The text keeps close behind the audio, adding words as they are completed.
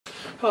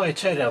Hi,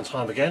 teardown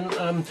time again.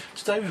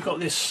 Today we've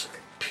got this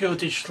pure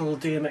digital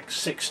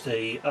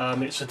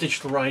DMX-60. It's a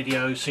digital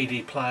radio,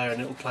 CD player,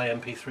 and it'll play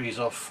MP3s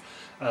off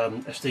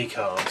SD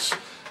cards.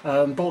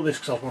 Bought this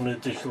because I wanted a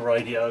digital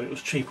radio. It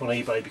was cheap on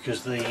eBay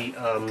because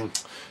the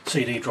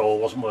CD drawer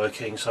wasn't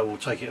working, so we'll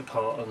take it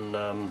apart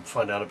and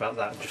find out about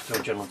that and just do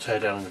a general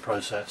teardown in the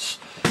process.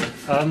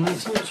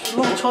 It's a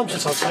long time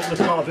since I've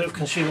taken apart a bit of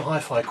consumer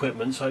hi-fi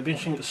equipment, so it'd be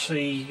interesting to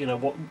see,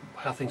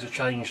 how things have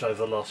changed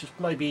over the last,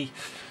 maybe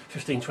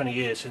 15-20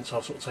 years since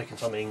I've sort of taken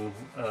something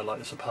like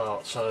this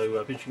apart, so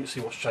it'd be interesting to see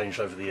what's changed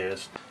over the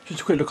years.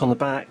 Just a quick look on the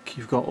back.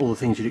 You've got all the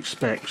things you'd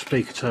expect: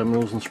 speaker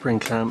terminals and spring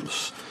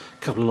clamps,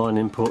 a couple of line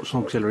inputs,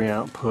 an auxiliary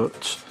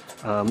output,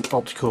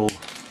 optical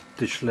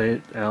digital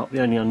out.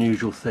 The only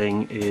unusual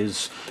thing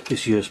is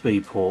this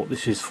USB port.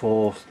 This is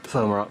for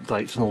firmware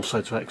updates and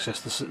also to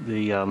access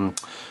the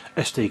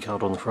SD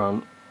card on the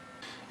front.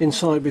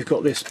 Inside we've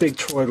got this big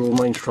toroidal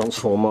mains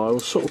transformer. I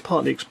was sort of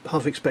partly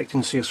half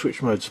expecting to see a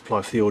switch mode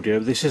supply for the audio.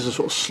 This is a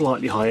sort of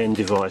slightly high-end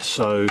device,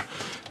 so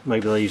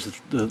maybe they use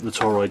the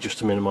toroid just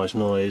to minimise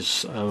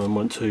noise and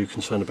weren't too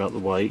concerned about the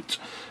weight.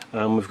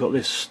 We've got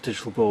this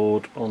digital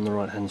board on the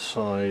right hand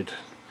side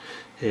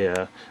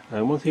here.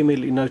 One thing you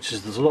immediately notice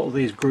is there's a lot of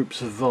these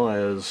groups of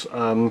wires.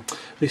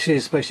 This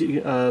is basically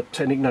a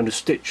technique known as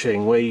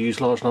stitching, where you use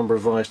a large number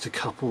of wires to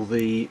couple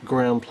the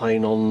ground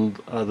plane on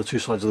the two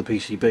sides of the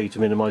PCB to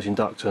minimise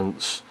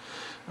inductance,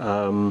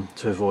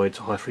 to avoid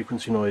high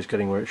frequency noise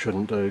getting where it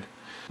shouldn't do.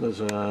 There's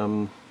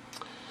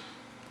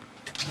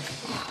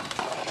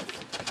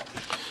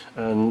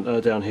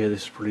and down here,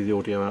 this is probably the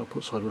audio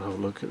output side. We'll have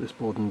a look at this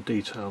board in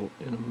detail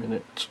in a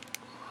minute.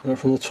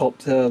 From the top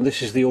there,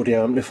 this is the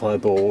audio amplifier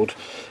board.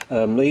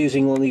 They're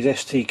using one of these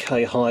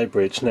STK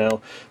hybrids. Now,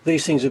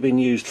 these things have been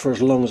used for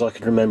as long as I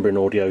can remember in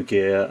audio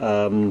gear,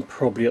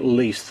 probably at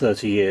least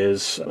 30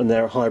 years, and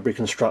they're a hybrid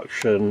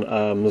construction.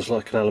 There's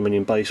like an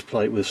aluminium base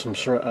plate with some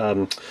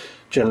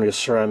generally a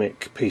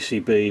ceramic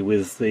PCB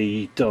with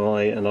the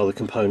die and other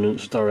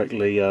components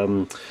directly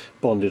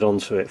bonded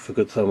onto it for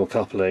good thermal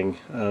coupling.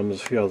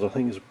 There's a few others, I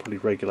think there's probably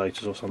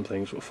regulators or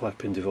something, sort of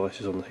 5-pin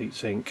devices on the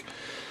heatsink.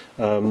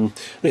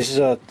 This is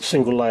a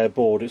single layer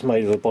board. It's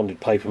made of a bonded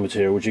paper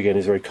material, which again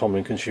is very common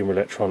in consumer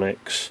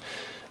electronics.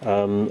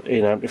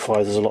 In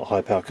amplifiers there's a lot of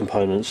high power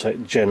components, so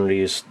it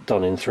generally is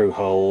done in through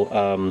hole.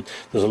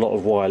 There's a lot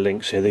of wire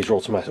links here. These are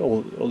automatic.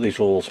 These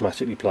are all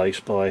automatically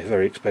placed by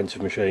very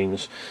expensive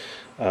machines.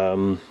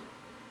 So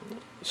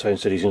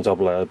instead of using a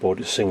double layer board,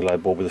 it's a single layer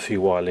board with a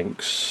few wire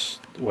links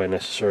where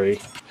necessary.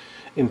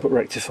 Input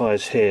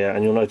rectifiers here,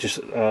 and you'll notice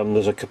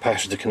there's a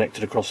capacitor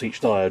connected across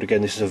each diode.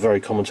 Again, this is a very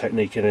common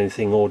technique in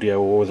anything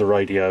audio or with a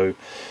radio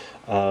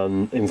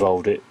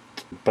involved. It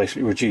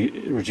basically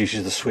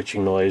reduces the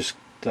switching noise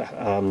that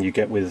you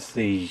get with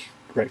the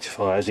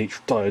rectifier as each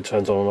diode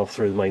turns on and off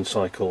through the main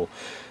cycle.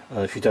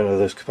 If you don't have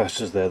those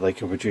capacitors there, they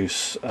can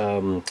produce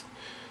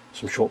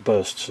some short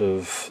bursts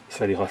of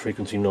fairly high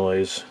frequency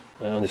noise.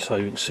 On this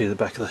side you can see the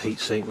back of the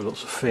heatsink with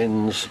lots of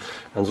fins,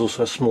 and there's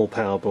also a small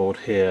power board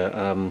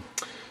here.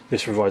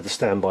 This provides the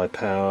standby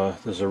power.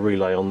 There's a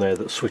relay on there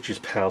that switches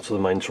power to the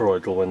main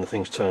toroidal when the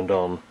thing's turned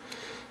on.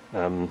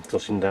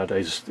 Because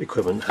nowadays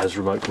equipment has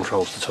remote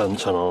controls to turn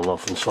on and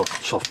off, and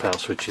soft power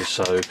switches,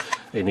 so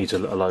it needs a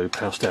low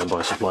power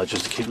standby supply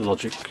just to keep the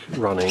logic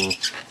running,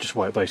 just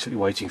basically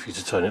waiting for you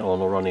to turn it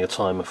on, or running a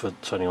timer for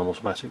turning on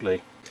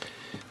automatically.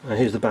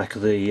 Here's the back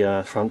of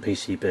the front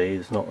PCB.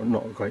 There's not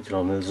a great deal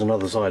on there. There's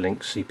another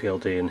Xilinx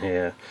CPLD in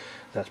here.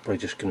 That's probably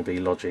just going to be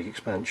logic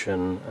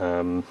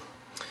expansion,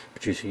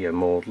 producing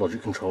more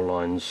logic control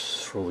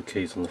lines for all the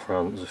keys on the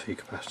front. There's a few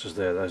capacitors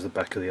there. There's the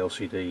back of the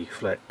LCD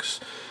flex.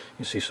 You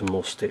can see some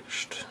more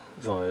stitched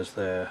wires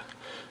there,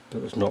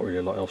 but there's not really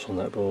a lot else on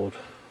that board.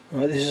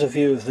 Right, this is a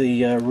view of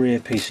the rear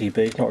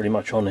PCB. Not really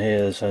much on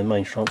here. There's a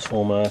mains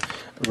transformer,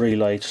 a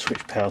relay to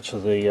switch power to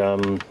the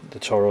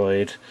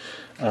toroid,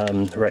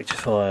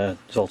 rectifier,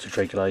 voltage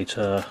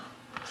regulator.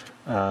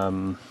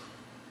 Not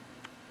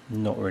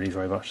really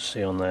very much to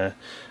see on there.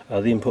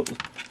 The input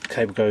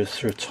cable goes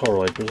through a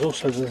toroid, but there's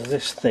also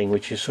this thing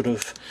which is sort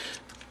of,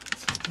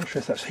 I'm not sure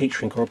if that's heat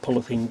shrink or a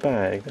polythene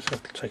bag. Let's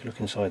take a look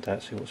inside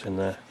that, see what's in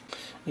there.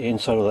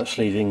 Inside of that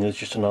sleeving there's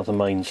just another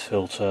mains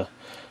filter,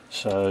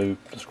 so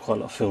there's quite a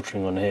lot of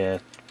filtering on here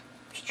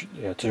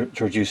to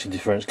reduce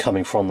interference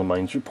coming from the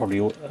mains,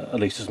 probably at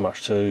least as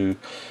much to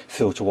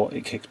filter what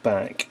it kicks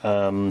back.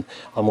 I'm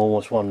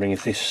almost wondering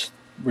if this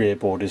rear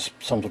board is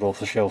some sort of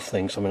off-the-shelf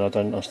thing. So, I mean, I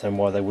don't understand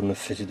why they wouldn't have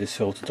fitted this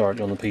filter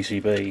directly on the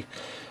PCB,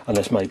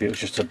 unless maybe it was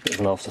just a bit of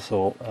an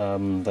afterthought.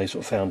 They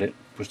sort of found it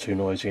was too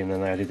noisy and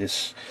then they added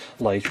this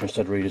later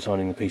instead of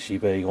redesigning the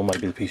PCB, or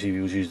maybe the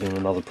PCB was used in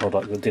another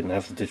product that didn't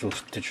have the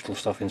digital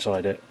stuff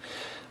inside it.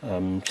 So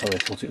they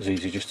thought it was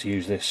easy just to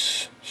use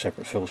this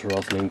separate filter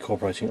rather than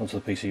incorporating it onto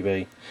the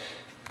PCB.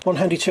 One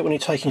handy tip when you're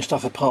taking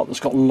stuff apart that's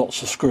got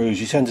lots of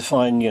screws, you tend to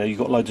find, you've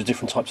got loads of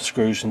different types of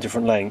screws in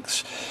different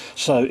lengths.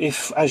 So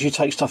if, as you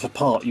take stuff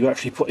apart, you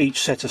actually put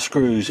each set of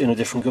screws in a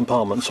different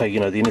compartment, so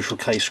the initial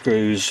case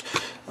screws,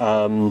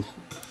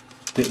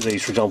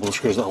 these, for example, the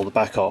screws that hold the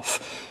back off,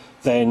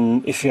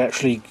 then if you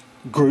actually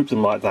group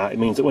them like that, it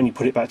means that when you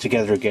put it back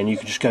together again, you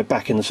can just go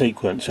back in the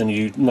sequence and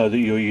you know that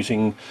you're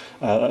using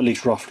at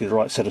least roughly the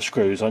right set of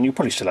screws. And you'll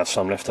probably still have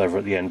some left over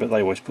at the end, but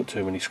they always put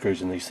too many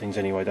screws in these things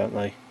anyway, don't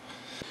they?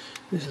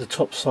 This is the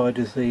top side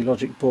of the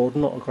logic board.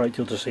 Not a great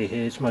deal to see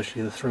here. It's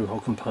mostly the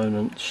through-hole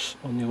components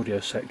on the audio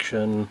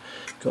section.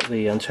 Got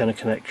the antenna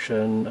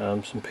connection,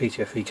 some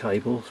PTFE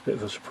cables, a bit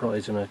of a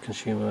surprise in a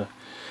consumer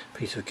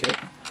piece of kit,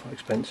 quite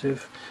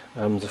expensive.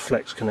 The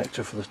flex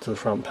connector for to the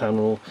front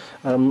panel.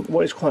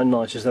 What is quite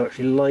nice is they've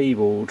actually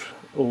labelled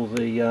all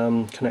the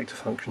connector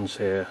functions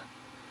here.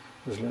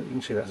 You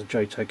can see that's a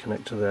JTAG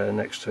connector there.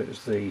 Next to it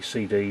is the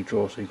CD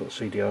drawer, so you've got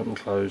CD open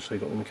close, so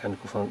you've got the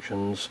mechanical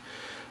functions.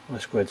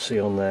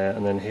 I2C on there,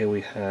 and then here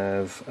we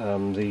have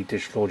the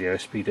digital audio,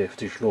 SPDIF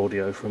digital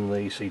audio from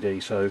the CD.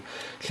 So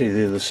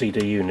clearly the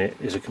CD unit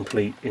is a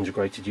complete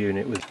integrated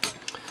unit with.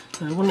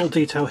 One little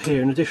detail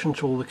here, in addition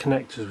to all the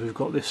connectors, we've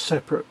got this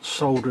separate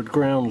soldered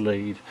ground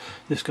lead.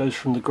 This goes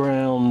from the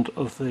ground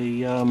of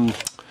the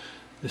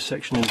this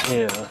section in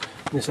here,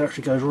 and this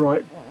actually goes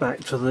right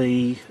back to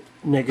the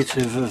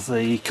negative of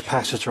the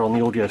capacitor on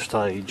the audio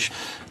stage.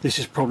 This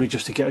is probably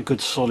just to get a good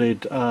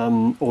solid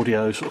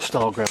audio sort of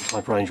star ground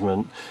type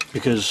arrangement,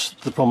 because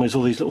the problem is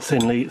all these little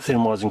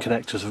thin wires and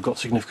connectors have got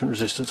significant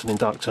resistance and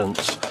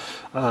inductance,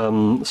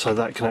 so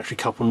that can actually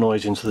couple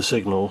noise into the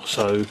signal.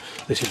 So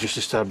this is just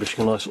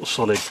establishing a nice sort of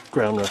solid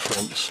ground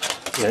reference.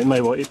 Yeah,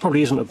 it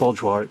probably isn't a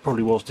bodge wire, it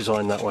probably was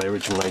designed that way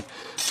originally.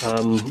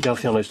 The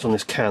other thing I noticed on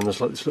this can, there's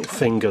like this little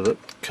finger that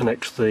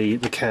connects the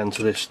can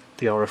to the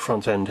RF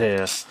front end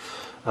here.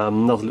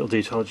 Another little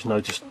detail I just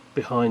noticed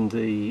behind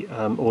the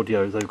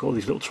audio, they've got all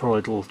these little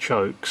toroidal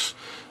chokes.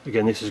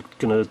 Again, this is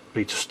going to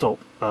be to stop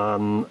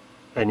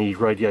any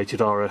radiated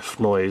RF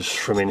noise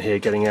from in here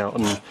getting out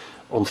and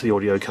onto the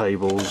audio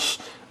cables,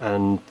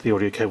 and the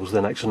audio cables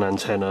then act as an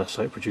antenna,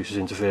 so it produces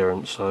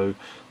interference. So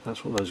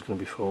that's what those are going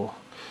to be for.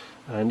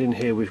 And in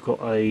here we've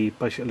got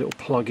basically a little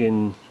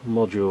plug-in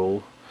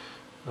module.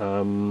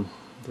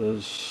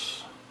 There's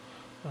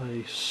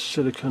a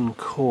silicon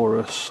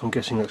chorus. I'm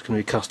guessing that's going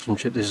to be custom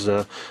chip. This is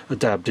a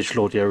DAB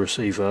digital audio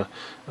receiver.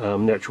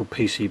 The actual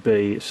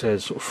PCB, it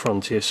says sort of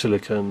Frontier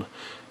Silicon,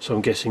 so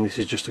I'm guessing this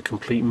is just a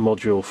complete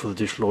module for the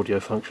digital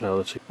audio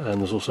functionality. And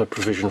there's also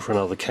provision for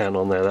another can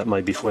on there. That may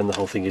be for when the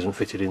whole thing isn't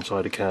fitted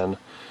inside a can.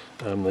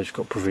 They've just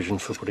got provision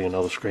for putting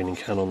another screening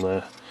can on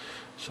there.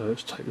 So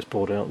let's take this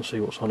board out and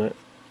see what's on it.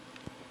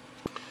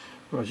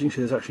 Right, as you can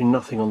see, there's actually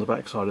nothing on the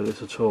back side of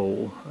this at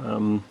all.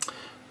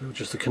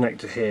 Just the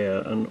connector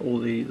here, and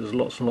there's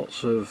lots and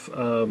lots of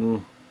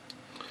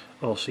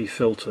RC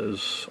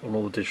filters on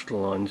all the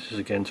digital lines. This is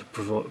again to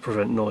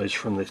prevent noise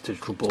from this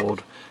digital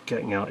board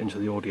getting out into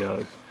the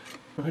audio.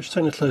 I'm just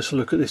taking a closer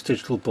look at this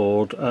digital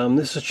board.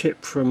 This is a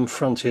chip from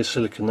Frontier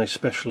Silicon. They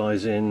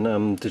specialise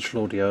in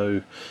digital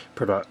audio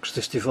products.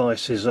 This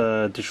device is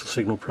a digital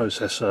signal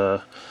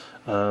processor,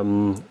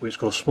 which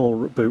got a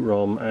small boot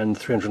ROM and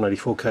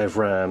 384K of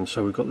RAM.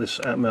 So we've got this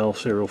Atmel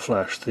serial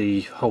flash.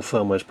 The whole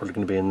firmware is probably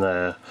going to be in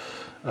there,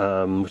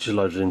 which is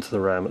loaded into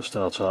the RAM at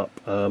startup.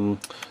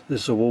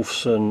 This is a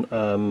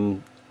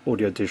Wolfson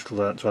audio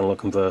digital to analog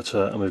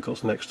converter, and we've got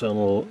some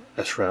external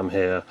SRAM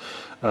here.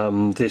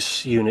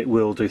 This unit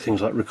will do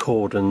things like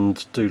record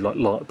and do like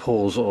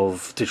pause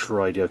of digital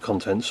radio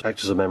contents,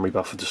 act as a memory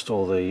buffer to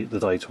store the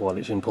data while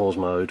it's in pause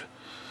mode.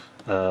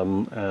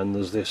 And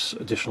there's this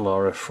additional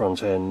RF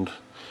front end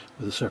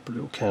with a separate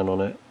little can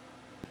on it,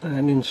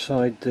 and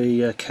inside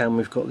the can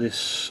we've got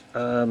this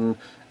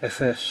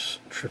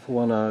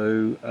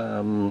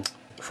FS1110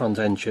 front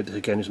end chip. This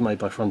again is made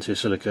by Frontier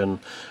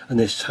Silicon, and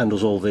this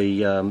handles all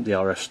the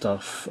RF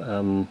stuff,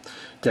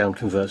 down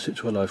converts it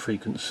to a low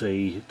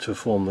frequency to a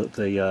form that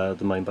the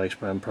main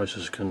baseband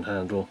processor can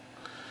handle.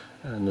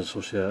 And there's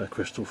also a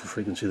crystal for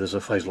frequency. There's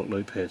a phase lock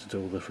loop here to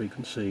do all the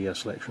frequency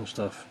selection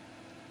stuff.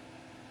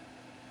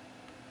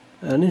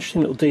 An interesting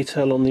little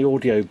detail on the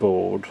audio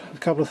board. A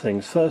couple of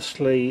things.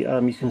 Firstly,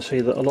 you can see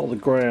that a lot of the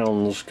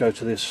grounds go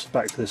to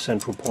back to this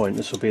central point.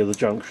 This will be the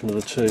junction of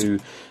the two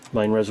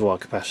main reservoir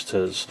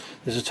capacitors.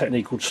 There's a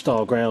technique called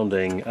star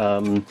grounding,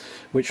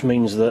 which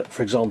means that,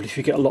 for example, if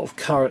you get a lot of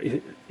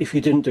current, if you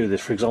didn't do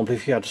this, for example,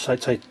 if you had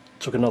to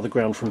took another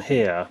ground from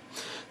here,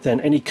 then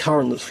any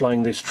current that's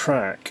flowing this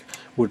track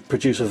would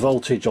produce a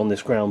voltage on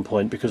this ground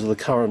point because of the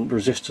current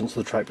resistance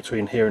of the track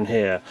between here and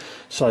here.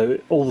 So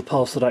all the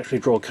paths that actually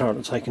draw current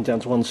are taken down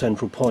to one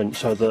central point,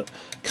 so that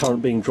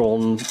current being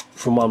drawn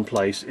from one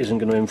place isn't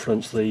going to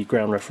influence the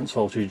ground reference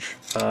voltage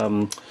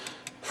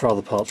for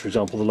other parts, for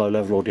example the low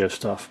level audio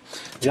stuff.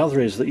 The other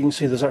is that you can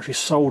see there's actually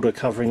solder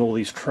covering all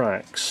these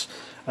tracks.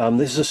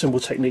 This is a simple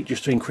technique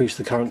just to increase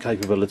the current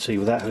capability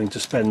without having to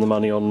spend the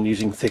money on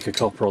using thicker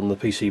copper on the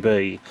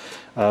PCB.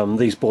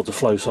 These boards are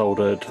flow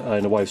soldered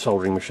in a wave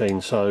soldering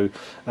machine, so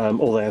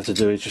all they have to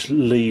do is just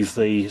leave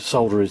the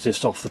solder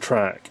resist off the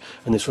track,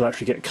 and this will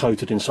actually get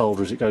coated in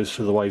solder as it goes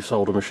through the wave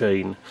solder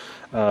machine,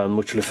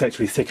 which will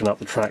effectively thicken up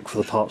the track for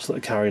the parts that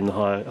are carrying the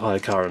higher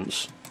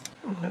currents.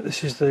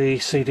 This is the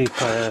CD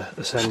player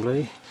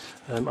assembly.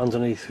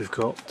 Underneath we've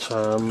got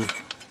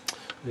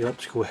The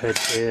optical head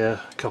here,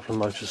 a couple of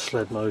motors,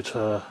 sled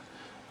motor,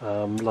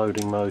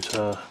 loading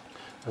motor,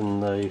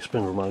 and the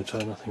spindle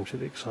motor. Nothing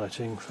particularly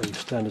exciting, fairly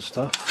standard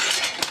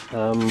stuff.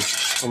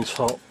 On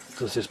top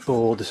there's this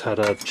board. This had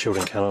a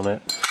children can on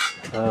it.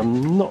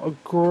 Not a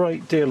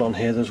great deal on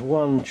here. There's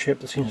one chip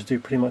that seems to do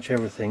pretty much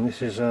everything.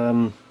 This is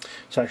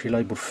it's actually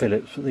labelled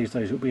Philips, but these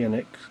days it will be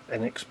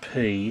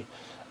NXP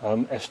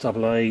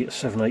SAA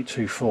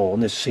 7824,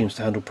 and this seems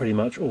to handle pretty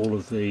much all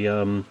of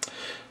the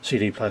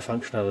CD player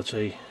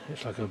functionality.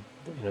 It's like a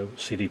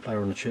CD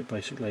player on a chip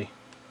basically.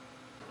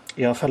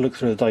 Yeah, I've had a look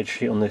through the data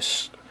sheet on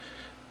this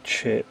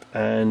chip,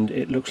 and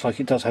it looks like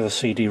it does have a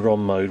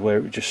CD-ROM mode where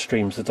it just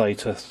streams the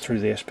data through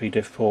the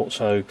SP-diff port.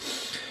 So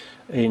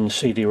in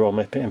CD-ROM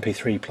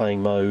MP3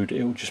 playing mode,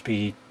 it will just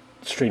be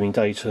streaming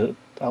data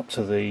up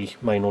to the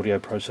main audio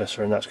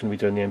processor, and that's going to be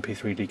doing the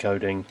MP3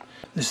 decoding.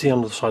 This is the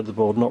underside of the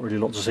board. Not really a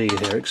lot to see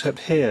here, except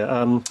here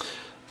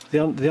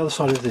the other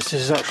side of this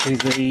is actually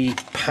the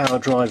power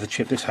driver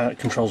chip. This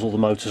controls all the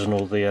motors and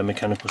all the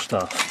mechanical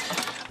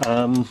stuff.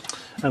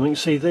 And we can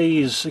see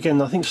these again,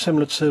 I think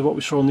similar to what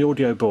we saw on the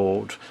audio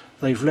board.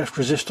 They've left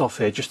resist off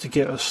here just to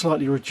get a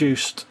slightly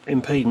reduced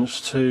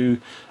impedance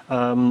to,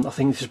 I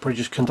think this is probably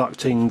just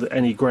conducting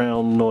any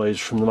ground noise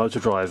from the motor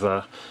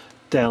driver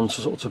down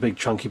to sort of big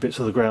chunky bits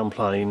of the ground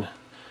plane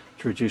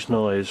to reduce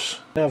noise.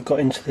 Now I've got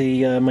into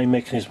the main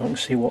mechanism, I can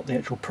see what the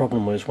actual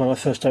problem was. When I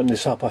first opened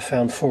this up, I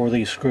found 4 of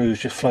these screws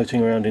just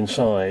floating around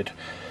inside.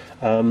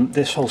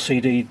 This whole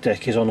CD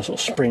deck is on a sort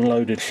of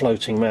spring-loaded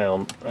floating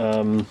mount.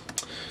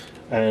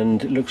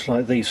 And it looks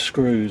like these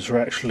screws are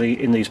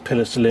actually in these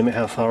pillars to limit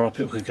how far up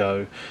it could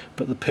go,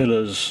 but the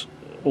pillars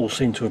all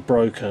seem to have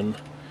broken.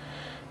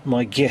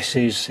 My guess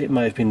is it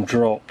may have been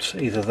dropped,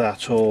 either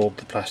that or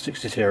the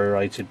plastic's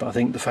deteriorated, but I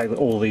think the fact that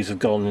all these have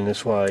gone in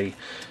this way,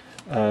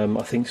 I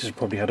think this has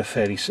probably had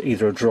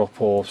either a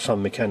drop or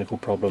some mechanical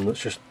problem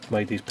that's just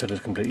made these pillars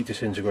completely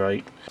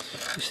disintegrate.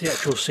 It's the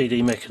actual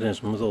CD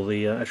mechanism with all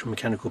the actual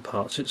mechanical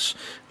parts. It's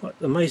quite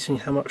amazing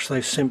how much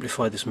they've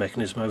simplified this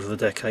mechanism over the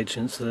decades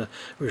since the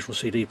original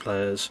CD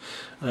players.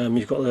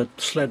 You've got the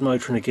sled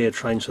motor and a gear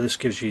train, so this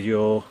gives you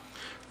your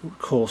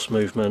course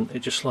movement. It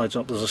just slides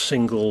up. There's a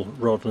single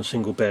rod and a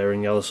single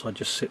bearing. The other side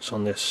just sits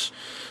on this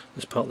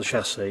part of the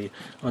chassis,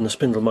 and the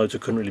spindle motor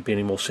couldn't really be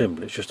any more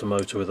simple. It's just a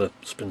motor with a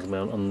spindle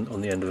mount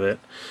on the end of it.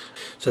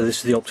 So this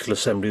is the optical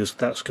assembly.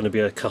 That's going to be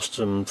a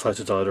custom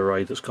photodiode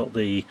array that's got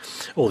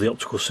all the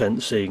optical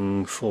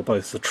sensing for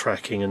both the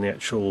tracking and the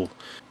actual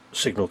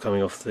signal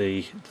coming off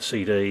the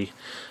CD.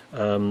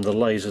 The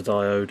laser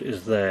diode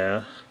is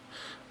there.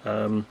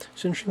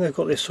 It's interesting they've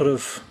got this sort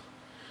of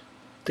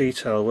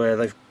detail where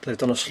they've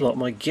done a slot.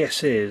 My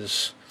guess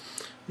is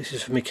this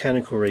is for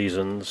mechanical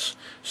reasons,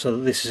 so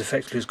that this is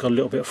effectively, it's got a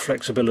little bit of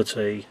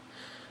flexibility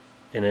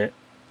in it,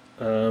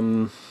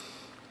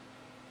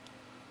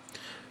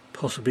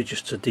 possibly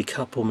just to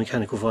decouple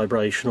mechanical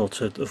vibration or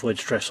to avoid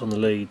stress on the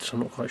leads. I'm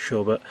not quite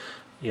sure, but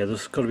yeah,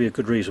 there's got to be a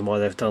good reason why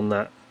they've done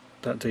that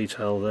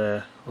detail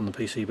there on the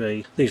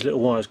PCB. These little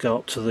wires go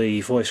up to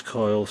the voice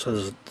coil,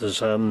 so there's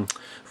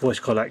voice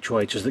coil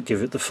actuators that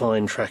give it the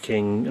fine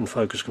tracking and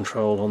focus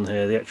control on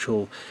here. The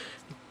actual,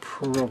 you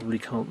probably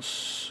can't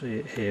see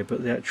it here,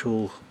 but the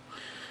actual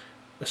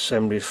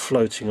assembly is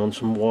floating on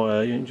some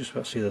wire. You can just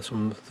about see there's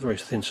some very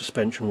thin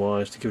suspension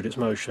wires to give it its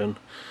motion.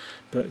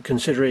 But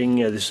considering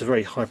this is a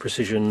very high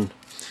precision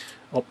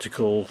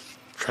optical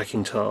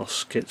tracking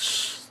task,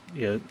 it's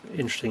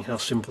interesting how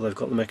simple they've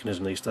got the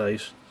mechanism these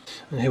days.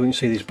 And here we can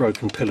see these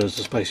broken pillars.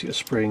 There's basically a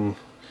spring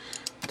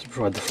to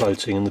provide the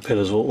floating, and the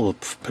pillars, all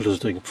the pillars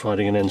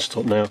providing an end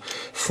stop. Now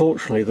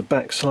fortunately the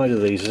back side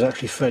of these is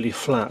actually fairly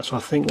flat, so I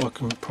think what I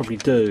can probably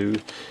do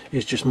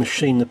is just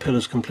machine the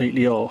pillars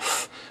completely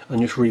off and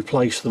just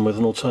replace them with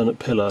an alternate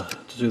pillar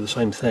to do the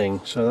same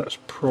thing, so that's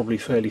probably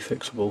fairly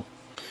fixable.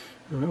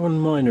 One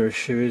minor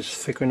issue is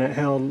figuring out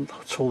how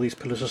tall these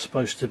pillars are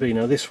supposed to be.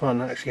 Now this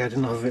one actually had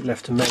enough of it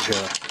left to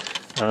measure.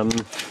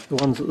 The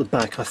ones at the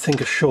back I think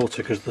are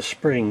shorter because the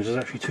springs, there's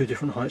actually 2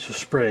 different heights of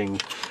spring,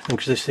 and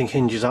because this thing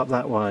hinges up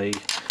that way,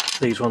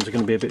 these ones are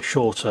going to be a bit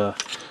shorter,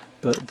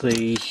 but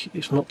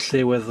it's not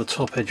clear whether the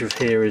top edge of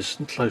here is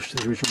close to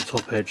the original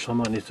top edge, so I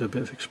might need to do a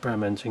bit of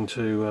experimenting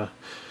to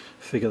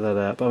figure that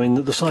out. But I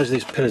mean, the size of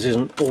these pillars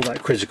isn't all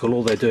that critical.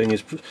 All they're doing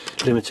is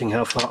limiting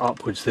how far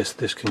upwards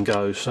this can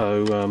go,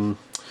 so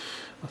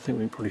I think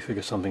we can probably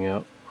figure something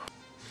out.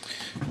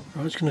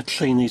 I'm just going to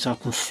clean these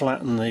up and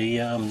flatten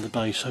the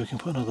base so we can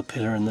put another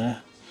pillar in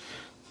there.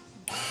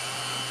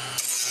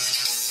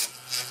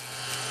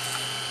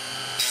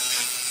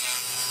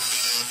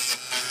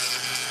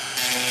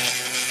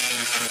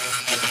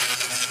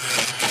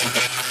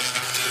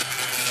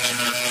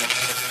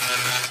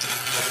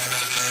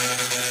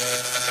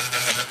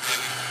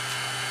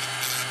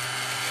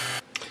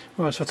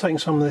 Right, so I've taken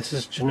some of this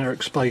as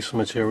generic spacer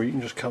material. You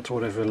can just cut to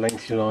whatever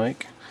length you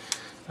like.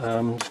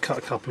 Just cut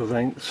a couple of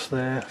lengths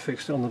there,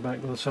 fixed it on the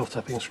back with a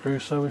self-tapping screw,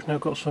 so we've now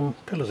got some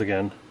pillars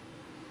again.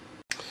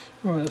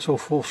 Right, that's all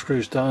 4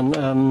 screws done.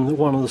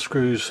 One of the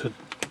screws had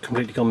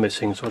completely gone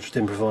missing, so I just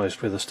improvised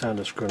with a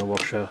standard screw and a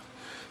washer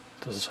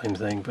does the same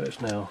thing, but it's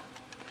now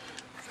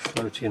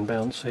floaty and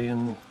bouncy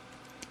and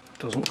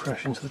doesn't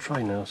crash into the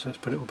tray now. So let's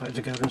put it all back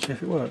together and see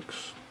if it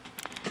works.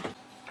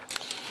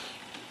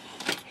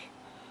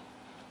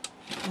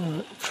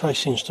 The tray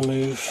seems to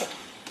move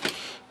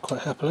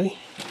quite happily.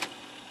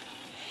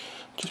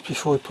 Just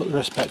before we put the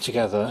rest back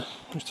together,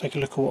 let's take a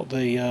look at what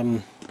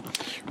the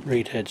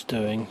read head's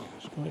doing.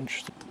 It's quite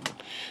interesting.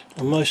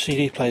 On most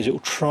CD players it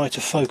will try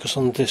to focus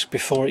on the disc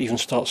before it even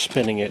starts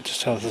spinning it to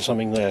tell if there's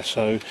something there.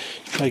 So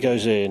the tray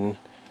goes in,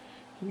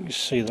 you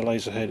see the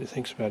laser head, it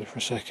thinks about it for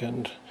a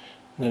second,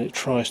 and then it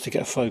tries to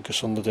get a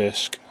focus on the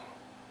disc.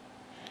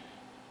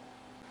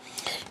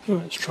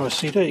 Right, let's try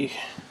CD.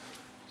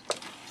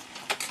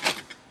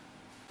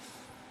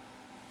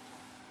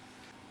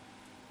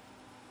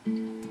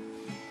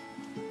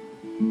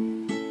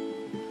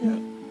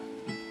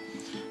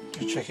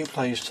 Check it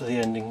plays to the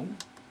end in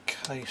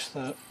case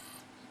that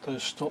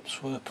those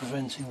stops were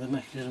preventing the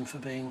mechanism for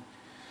being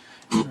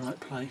in the right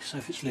place. So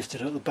if it's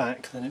lifted at the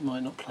back, then it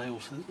might not play all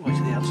the way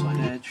to the outside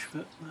edge,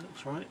 but that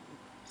looks right.